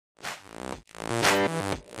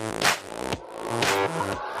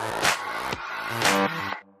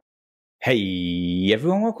Hey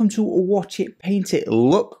everyone, welcome to Watch It Paint It.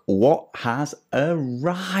 Look what has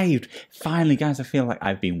arrived. Finally guys, I feel like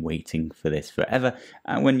I've been waiting for this forever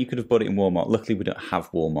when you could have bought it in Walmart. Luckily we don't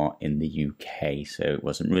have Walmart in the UK, so it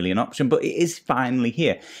wasn't really an option, but it is finally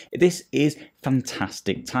here. This is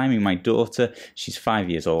fantastic timing. My daughter, she's 5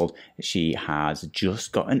 years old, she has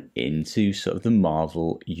just gotten into sort of the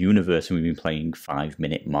Marvel universe, and we've been playing 5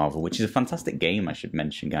 Minute Marvel, which is a fantastic game, I should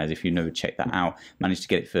mention guys. If you've never checked that out, managed to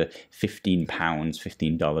get it for £15,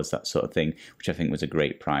 $15, that sort of thing, which I think was a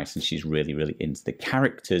great price, and she's really into the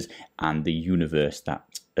characters and the universe that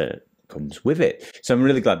comes with it. So I'm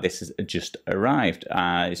really glad this has just arrived.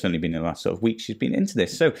 It's only been in the last sort of week she's been into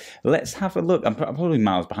this. So let's have a look. I'm probably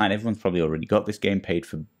miles behind. Everyone's probably already got this game, paid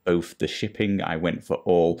for both the shipping. I went for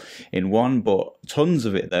all in one, but tons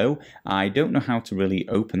of it though. I don't know how to really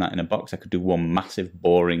open that in a box. I could do one massive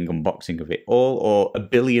boring unboxing of it all, or a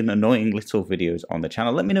billion annoying little videos on the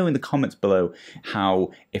channel. Let me know in the comments below how,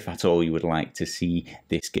 if at all, you would like to see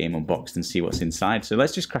this game unboxed and see what's inside. So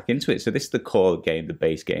let's just crack into it. So this is the core game, the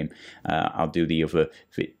base game. I'll do the other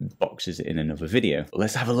boxes in another video.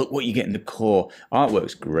 Let's have a look what you get in the core.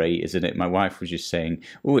 Artwork's great, isn't it? My wife was just saying,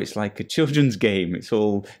 oh, it's like a children's game. It's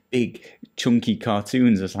all big, chunky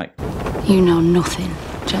cartoons. I was like, you know nothing,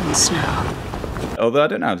 Jon Snow. Although I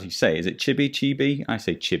don't know how to say, is it chibi? I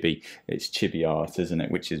say chibi. It's chibi art, isn't it?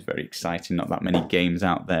 Which is very exciting. Not that many games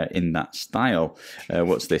out there in that style.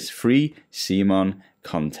 What's this? Free CMON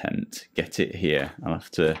content. Get it here. I'll have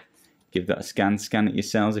to give that a scan it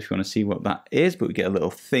yourselves if you want to see what that is. But we get a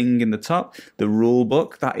little thing in the top, the rule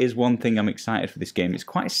book. That is one thing I'm excited for this game. It's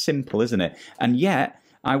quite simple, isn't it? And yet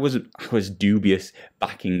I was dubious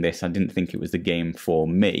backing this. I didn't think it was the game for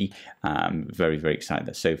me. I'm very excited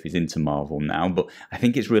that Sophie's into Marvel now, but I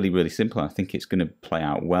think it's really simple. I think it's going to play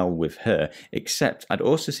out well with her, except I'd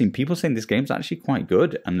also seen people saying this game's actually quite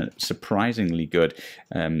good and surprisingly good.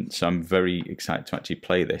 So I'm very excited to actually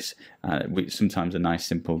play this. Sometimes a nice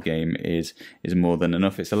simple game is more than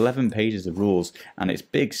enough. It's 11 pages of rules and it's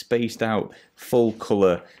big, spaced out, full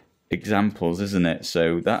color examples, isn't it?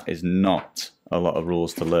 So that is not a lot of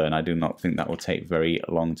rules to learn. I do not think that will take very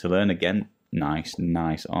long to learn. Again, nice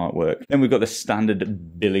artwork. Then we've got the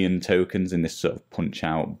standard billion tokens in this sort of punch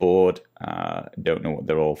out board. Don't know what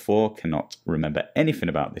they're all for, cannot remember anything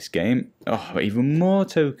about this game. Oh, even more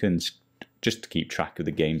tokens, just to keep track of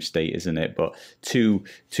the game state, isn't it? But two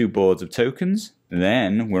boards of tokens.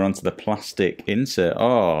 Then we're onto the plastic insert.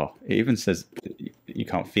 Oh, it even says, you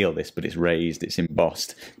can't feel this, but it's raised, it's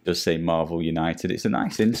embossed. It does say Marvel United. It's a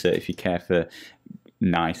nice insert if you care for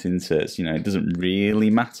nice inserts. You know, it doesn't really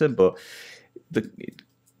matter, but it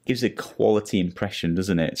gives a quality impression,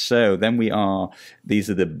 doesn't it? So then these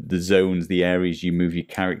are the zones, the areas you move your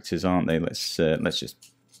characters, aren't they? Let's just,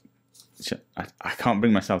 I can't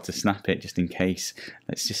bring myself to snap it just in case.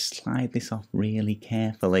 Let's just slide this off really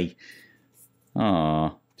carefully.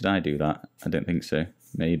 Ah, did I do that? I don't think so.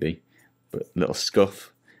 Maybe. But little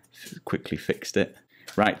scuff. Quickly fixed it.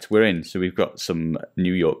 Right, we're in. So we've got some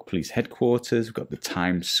New York Police Headquarters. We've got the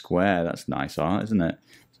Times Square. That's nice art, isn't it?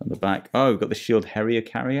 It's on the back. Oh, we've got the Shield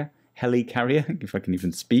Heli-Carrier, if I can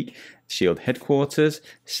even speak. Shield Headquarters.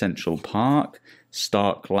 Central Park.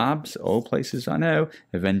 Stark Labs. All places I know.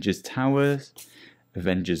 Avengers Towers.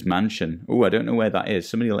 Avengers Mansion. Oh, I don't know where that is.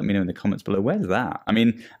 Somebody let me know in the comments below. Where's that? I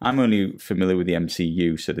mean, I'm only familiar with the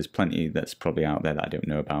MCU, so there's plenty that's probably out there that I don't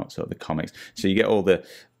know about, sort of the comics. So you get all the,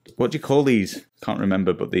 what do you call these? Can't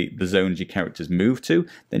remember, but the zones your characters move to.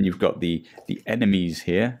 Then you've got the enemies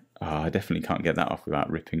here. Oh, I definitely can't get that off without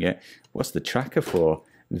ripping it. What's the tracker for?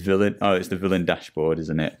 Villain. Oh, it's the villain dashboard,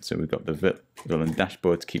 isn't it? So we've got the villain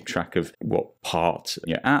dashboard to keep track of what part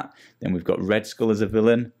you're at. Then we've got Red Skull as a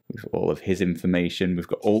villain with all of his information. We've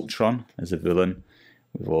got Ultron as a villain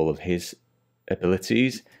with all of his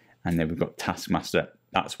abilities. And then we've got Taskmaster.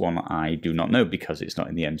 That's one I do not know because it's not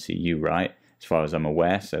in the MCU, right? As far as I'm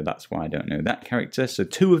aware, so that's why I don't know that character. So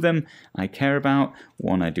 2 of them I care about,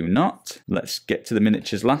 1 I do not. Let's get to the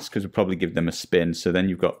miniatures last because we'll probably give them a spin. So then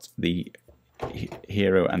you've got the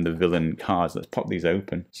hero and the villain cards. Let's pop these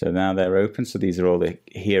open. So now they're open. So these are all the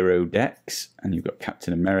hero decks, and you've got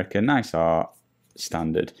Captain America. Nice art,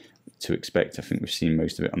 standard to expect. I think we've seen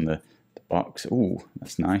most of it on the box. Ooh,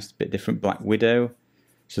 that's nice. A bit different. Black Widow.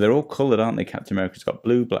 So they're all coloured, aren't they? Captain America's got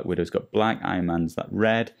blue, Black Widow's got black, Iron Man's that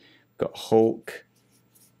red. We've got Hulk,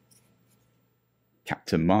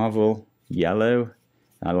 Captain Marvel, yellow.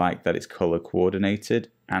 I like that it's colour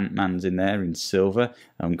coordinated. Ant-Man's in there in silver.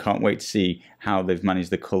 Can't wait to see how they've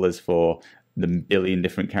managed the colours for the billion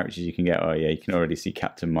different characters you can get. Oh yeah, you can already see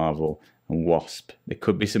Captain Marvel and Wasp. There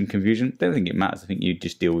could be some confusion. Don't think it matters. I think you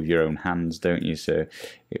just deal with your own hands, don't you? So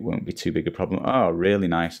it won't be too big a problem. Oh, really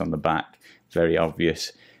nice on the back. Very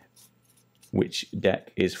obvious which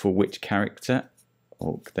deck is for which character.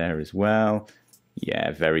 Hulk there as well.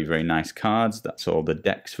 Yeah, very, very nice cards. That's all the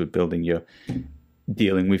decks for building your,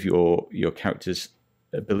 dealing with your character's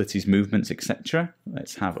abilities, movements, etc.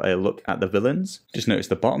 Let's have a look at the villains. Just notice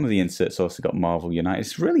the bottom of the insert's also got Marvel United.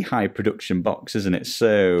 It's a really high production box, isn't it?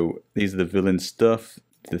 So these are the villain stuff.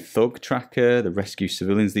 The Thug Tracker, the Rescue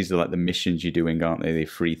Civilians. These are like the missions you're doing, aren't they? The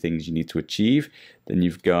free things you need to achieve. Then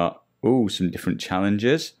you've got, some different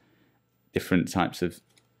challenges. Different types of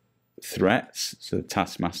threats. So the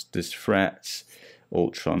Taskmaster's threats.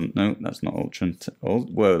 Ultron. No, that's not Ultron.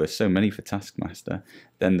 Whoa, there's so many for Taskmaster.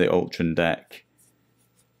 Then the Ultron deck.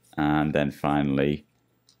 And then finally,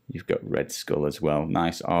 you've got Red Skull as well.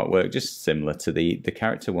 Nice artwork, just similar to the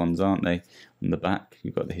character ones, aren't they? On the back,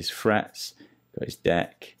 you've got his threats, got his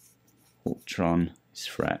deck, Ultron, his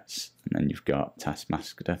threats, and then you've got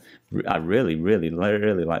Taskmaster. I really, really,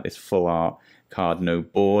 really like this full art card, no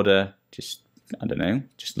border. Just, I don't know,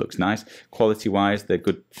 just looks nice. Quality-wise, they're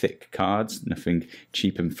good, thick cards. Nothing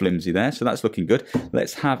cheap and flimsy there, so that's looking good.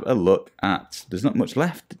 Let's have a look at, there's not much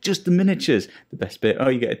left, just the miniatures. The best bit,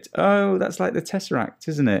 you get, that's like the Tesseract,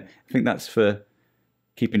 isn't it? I think that's for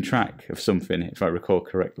keeping track of something, if I recall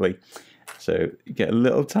correctly. So you get a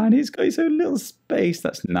little tiny, it's got his own little space,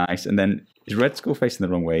 that's nice. And then is Red Skull facing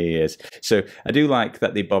the wrong way? He is. So I do like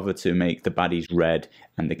that they bother to make the baddies red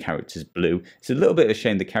and the characters blue. It's a little bit of a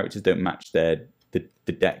shame the characters don't match the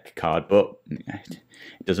deck card, but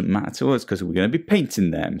it doesn't matter to us because we're going to be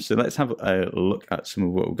painting them. So let's have a look at some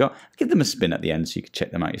of what we've got. I'll give them a spin at the end so you can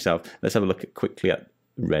check them out yourself. Let's have a look quickly at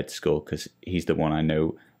Red Skull because he's the one I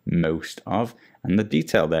know most of. And the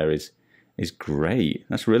detail there is great.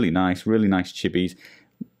 That's really nice chibis.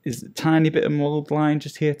 Is a tiny bit of mold line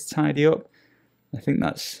just here to tidy up. I think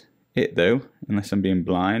that's it though, unless I'm being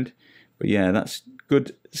blind. But yeah, that's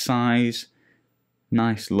good size,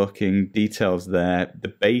 nice looking details there. The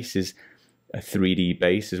base is a 3D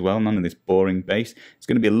base as well, none of this boring base. It's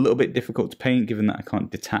going to be a little bit difficult to paint given that I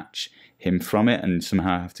can't detach him from it and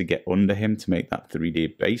somehow I have to get under him to make that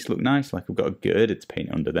 3D base look nice. Like I've got a girder to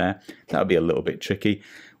paint under there. That'll be a little bit tricky,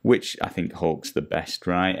 which I think Hulk's the best,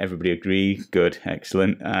 right? Everybody agree? Good,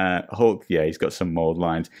 excellent. Hulk, yeah, he's got some mold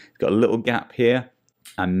lines. He's got a little gap here.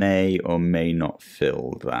 I may or may not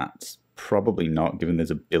fill that. Probably not, given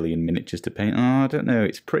there's a billion miniatures to paint. I don't know,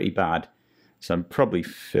 it's pretty bad. So I'll probably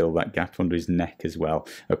fill that gap under his neck as well.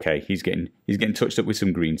 Okay, he's getting touched up with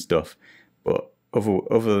some green stuff. But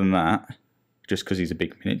other than that, just because he's a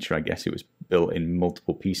big miniature, I guess it was built in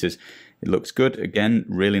multiple pieces. It looks good. Again,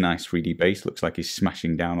 really nice 3D base. Looks like he's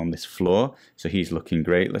smashing down on this floor. So he's looking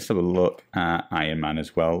great. Let's have a look at Iron Man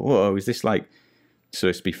as well. Whoa, is this like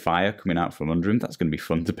supposed to be fire coming out from under him? That's going to be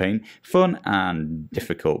fun to paint. Fun and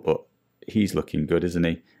difficult, but he's looking good, isn't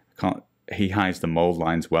he? He hides the mold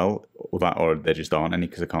lines well, or there just aren't any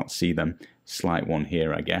because I can't see them. Slight one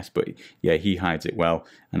here, I guess, but yeah, he hides it well,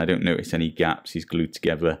 and I don't notice any gaps. He's glued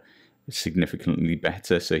together significantly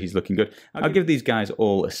better, so he's looking good. I'll give these guys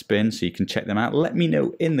all a spin so you can check them out. Let me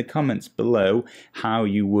know in the comments below how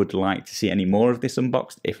you would like to see any more of this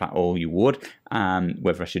unboxed, if at all you would, and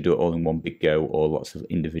whether I should do it all in one big go or lots of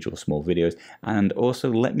individual small videos. And also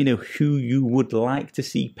let me know who you would like to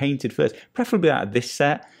see painted first, preferably out of this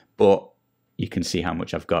set, but you can see how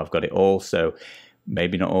much I've got. I've got it all, so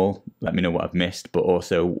maybe not all. Let me know what I've missed, but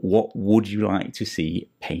also what would you like to see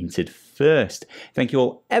painted first? Thank you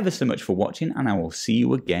all ever so much for watching, and I will see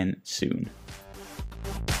you again soon.